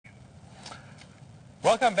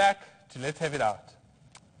Welcome back to Let's Have It Out.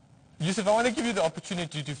 Yusuf, I want to give you the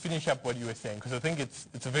opportunity to finish up what you were saying, because I think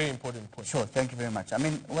it's a very important point. Sure, thank you very much. I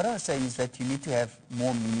mean, what I was saying is that you need to have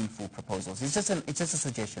more meaningful proposals. It's just a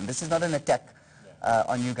suggestion. This is not an attack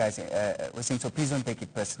on you guys, so please don't take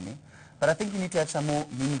it personally. But I think you need to have some more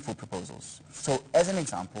meaningful proposals. So, as an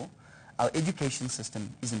example, our education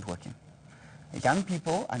system isn't working. Young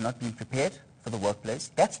people are not being prepared for the workplace.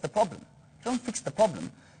 That's the problem. If you don't fix the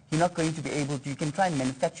problem, you're not going to be able to, you can try and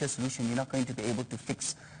manufacture a solution, you're not going to be able to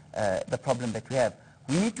fix the problem that we have.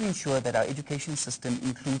 We need to ensure that our education system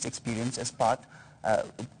includes experience as part,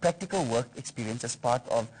 practical work experience as part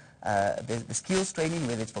of the skills training,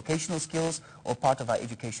 whether it's vocational skills or part of our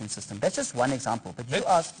education system. That's just one example. But you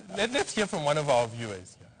asked... Let's hear from one of our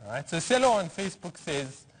viewers here. All right? So Selo on Facebook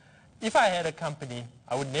says, if I had a company,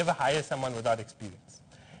 I would never hire someone without experience.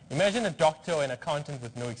 Imagine a doctor or an accountant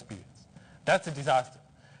with no experience. That's a disaster.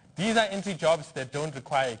 These are entry jobs that don't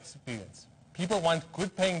require experience. People want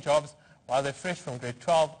good paying jobs while they're fresh from grade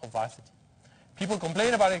 12 or varsity. People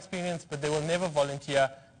complain about experience, but they will never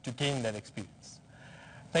volunteer to gain that experience.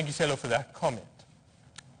 Thank you, Selo, for that comment.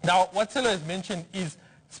 Now, what Selo has mentioned is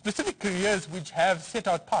specific careers which have set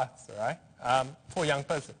out paths, all right, for a young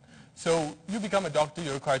person. So you become a doctor,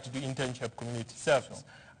 you're required to do internship, community service.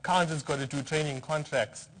 Accountants got to do training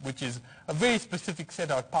contracts, which is a very specific set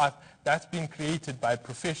out path that's been created by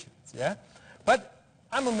professions, yeah? But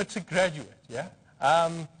I'm a matric graduate, yeah?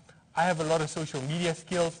 I have a lot of social media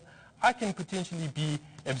skills. I can potentially be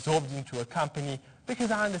absorbed into a company because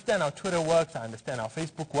I understand how Twitter works, I understand how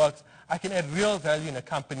Facebook works. I can add real value in a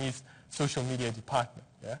company's social media department,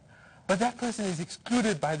 yeah? But that person is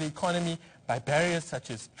excluded by the economy by barriers such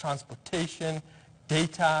as transportation,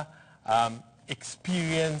 data,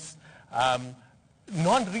 experience,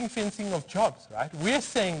 non-ring fencing of jobs, right? We're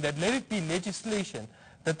saying that let it be legislation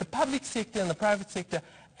that the public sector and the private sector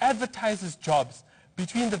advertises jobs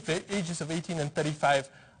between the ages of 18 and 35,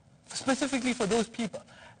 specifically for those people.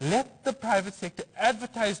 Let the private sector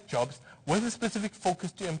advertise jobs with a specific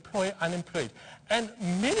focus to employ unemployed. And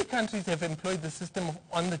many countries have employed the system of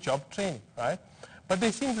on-the-job training, right? But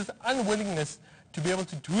there seems this unwillingness to be able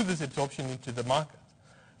to do this absorption into the market.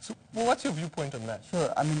 So what's your viewpoint on that?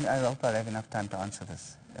 Sure. I mean, I hope I have enough time to answer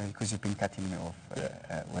this because you've been cutting me off,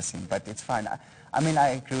 Wasim. But it's fine. I mean, I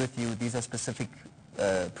agree with you. These are specific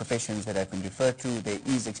professions that have been referred to. There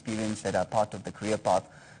is experience that are part of the career path,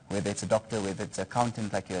 whether it's a doctor, whether it's an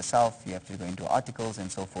accountant like yourself, you have to go into articles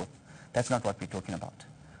and so forth. That's not what we're talking about.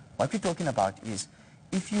 What we're talking about is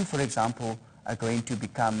if you, for example, are going to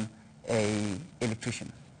become an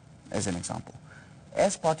electrician, as an example,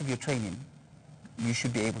 as part of your training, you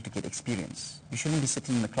should be able to get experience. You shouldn't be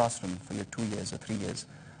sitting in the classroom for your 2 years or 3 years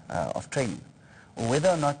of training. Or whether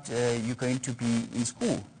or not you're going to be in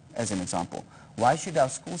school, as an example. Why should our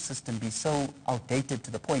school system be so outdated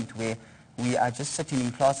to the point where we are just sitting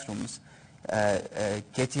in classrooms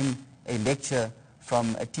getting a lecture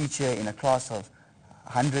from a teacher in a class of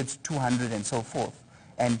 100, 200 and so forth,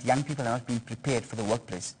 and young people are not being prepared for the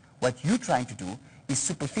workplace? What you're trying to do is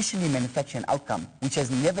superficially manufacture an outcome which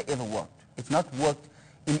has never ever worked. It's not worked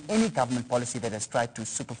in any government policy that has tried to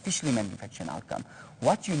superficially manufacture an outcome.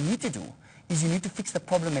 What you need to do is you need to fix the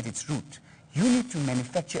problem at its root. You need to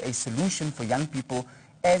manufacture a solution for young people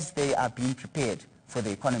as they are being prepared for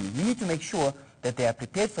the economy. You need to make sure that they are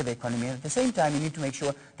prepared for the economy, and at the same time you need to make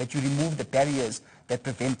sure that you remove the barriers that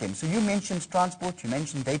prevent them. So you mentioned transport, you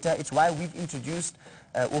mentioned data. It's why we've introduced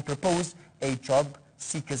or proposed a job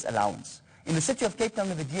seekers allowance. In the city of Cape Town,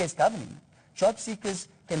 where the DA is governing, job seekers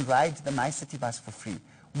can ride the My City bus for free.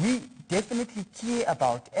 We definitely care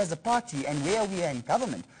about, as a party and where we are in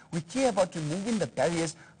government, we care about removing the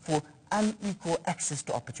barriers for unequal access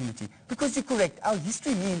to opportunity. Because you're correct, our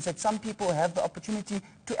history means that some people have the opportunity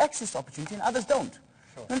to access opportunity and others don't.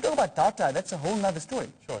 Sure. When we talk about data, that's a whole other story.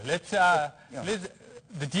 Sure.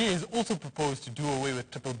 The DA has also proposed to do away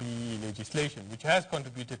with BBBE legislation, which has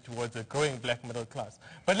contributed towards a growing black middle class.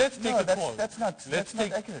 But let's take a call. That's not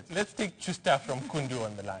accurate. Let's take Chusta from Kundu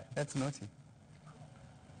on the line. That's naughty.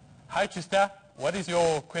 Hi, Chusta. What is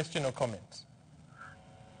your question or comment?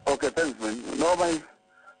 Okay, thanks, man. No, hi,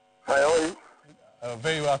 how are you?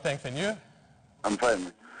 Very well, thanks. And you? I'm fine,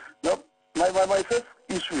 man. No, my first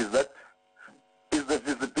issue is that is the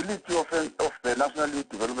visibility of the National Youth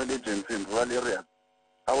Development Agency in rural areas.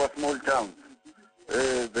 Our small towns,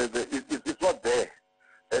 it's not there.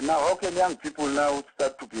 And now, how can young people now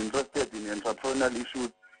start to be interested in entrepreneurial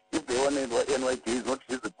issues if the NYDA is not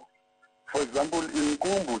visible? For example, in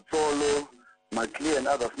Kumbu, Tsolo, Makli, and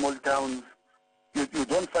other small towns, you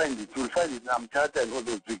don't find it. You'll find it in Amtata and all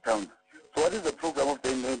those big towns. So what is the program of the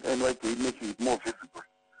NYDA making it more visible?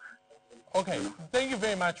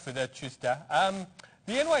 much for that, Schuster.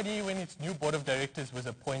 The NYDA, when its new board of directors was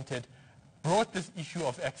appointed, brought this issue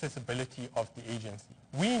of accessibility of the agency.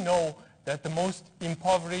 We know that the most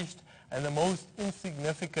impoverished and the most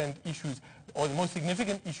insignificant issues, or the most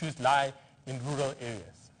significant issues, lie in rural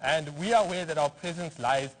areas. And we are aware that our presence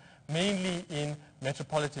lies mainly in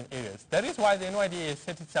metropolitan areas. That is why the NYDA has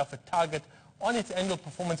set itself a target on its annual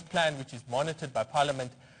performance plan, which is monitored by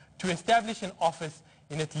Parliament, to establish an office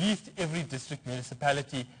in at least every district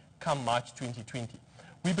municipality come March 2020.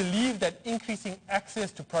 We believe that increasing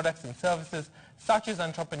access to products and services such as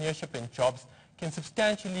entrepreneurship and jobs can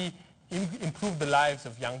substantially improve the lives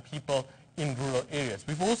of young people in rural areas.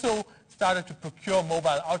 We've also started to procure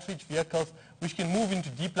mobile outreach vehicles which can move into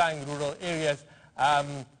deep-lying rural areas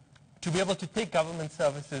to be able to take government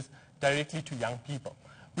services directly to young people.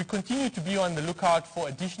 We continue to be on the lookout for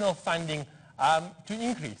additional funding to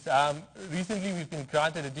increase. Recently we've been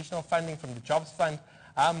granted additional funding from the Jobs Fund,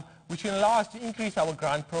 which will allow us to increase our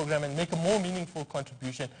grant program and make a more meaningful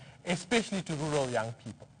contribution, especially to rural young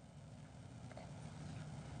people.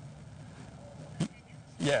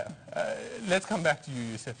 Yeah, let's come back to you,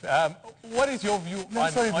 Yusuf. What is your view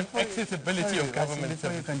on accessibility of government services?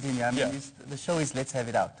 Before you continue, I mean, the show is Let's Have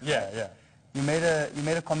It Out. Yeah, yeah. You made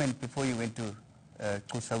a comment before you went to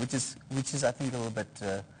Kusa, which is I think a little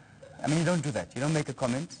bit. I mean, you don't do that. You don't make a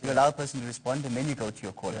comment. You allow a person to respond, and then you go to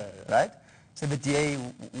your caller, right? So the DA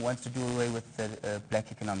wants to do away with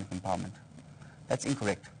black economic empowerment. That's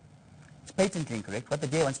incorrect. It's patently incorrect. What the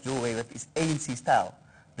DA wants to do away with is ANC-style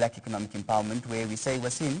black economic empowerment, where we say,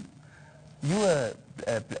 Wasim, you are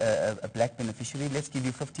a black beneficiary. Let's give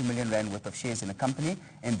you 50 million rand worth of shares in a company,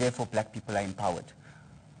 and therefore black people are empowered.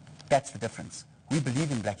 That's the difference. We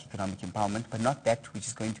believe in black economic empowerment, but not that which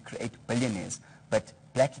is going to create billionaires, but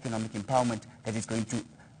black economic empowerment that is going to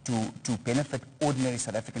benefit ordinary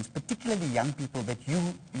South Africans, particularly young people that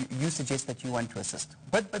you suggest that you want to assist.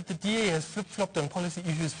 But the DA has flip-flopped on policy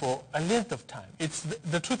issues for a length of time. It's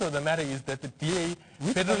the truth of the matter is that the DA,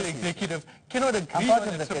 Federal Executive, cannot agree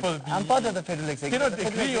on the Triple B. I'm part of the Federal Executive.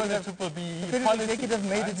 Cannot agree on the Triple B. The Federal Executive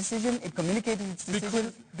made a decision, it communicated its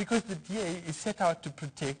decision. Because the DA is set out to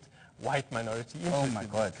protect white minority interests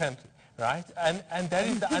in the country. Right? And that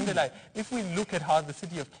is the underlying. If we look at how the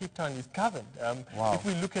city of Cape Town is governed, if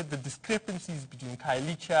we look at the discrepancies between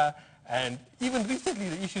Khayelitsha and even recently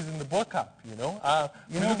the issues in the Boer you know,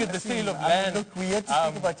 we look at the sale of land. Look, we had to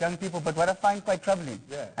speak about young people, but what I find quite troubling,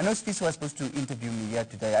 I know Spiso was supposed to interview me here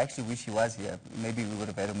today. I actually wish he was here. Maybe we would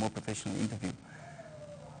have had a more professional interview.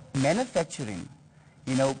 Manufacturing,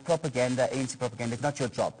 you know, propaganda, ANC propaganda, is not your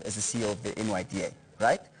job as the CEO of the NYDA,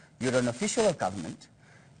 right? You're an official of government.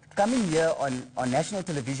 Coming here on national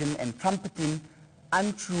television and trumpeting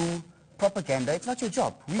untrue propaganda, it's not your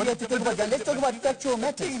job. Let's talk about factual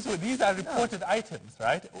matters. So these are reported items,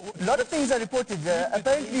 right? A lot of things are reported.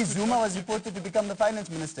 Apparently Zuma was reported to become the finance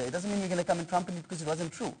minister. It doesn't mean you're going to come and trumpet it because it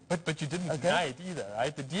wasn't true. But you didn't deny it either,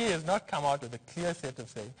 right? The DA has not come out with a clear set of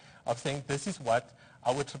saying this is what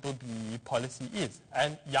our Triple B policy is.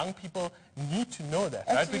 And young people need to know that,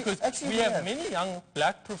 right? Because we have many young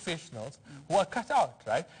black professionals who are cut out,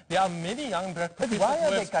 right? There are many young black professionals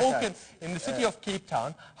who have spoken in the city of Cape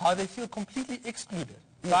Town how they feel completely excluded.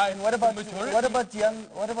 By what about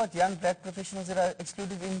young black professionals that are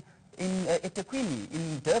excluded in eThekwini,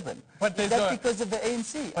 in Durban? But is that because of the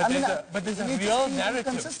ANC? But there's a real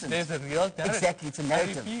narrative. There's a real narrative. Exactly, it's a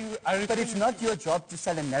narrative. But it's not your job to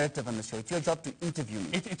sell a narrative on the show. It's your job to interview me.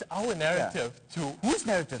 It's our narrative to... Whose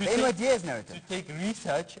narrative? The NYDA's narrative. To take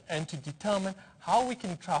research and to determine how we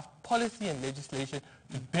can craft policy and legislation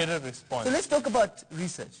to better respond. So let's talk about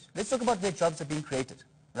research. Let's talk about where jobs are being created,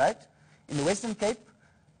 right? In the Western Cape,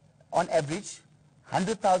 on average,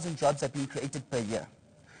 100,000 jobs are being created per year.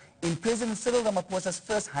 In President Cyril Ramaphosa's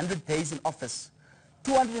first 100 days in office,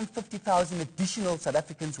 250,000 additional South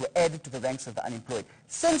Africans were added to the ranks of the unemployed.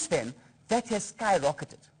 Since then, that has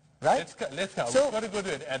skyrocketed, right? Let's go. We've got to go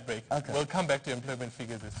to an ad break. Okay. We'll come back to employment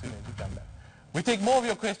figures as soon as we come back. We take more of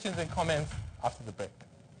your questions and comments after the break.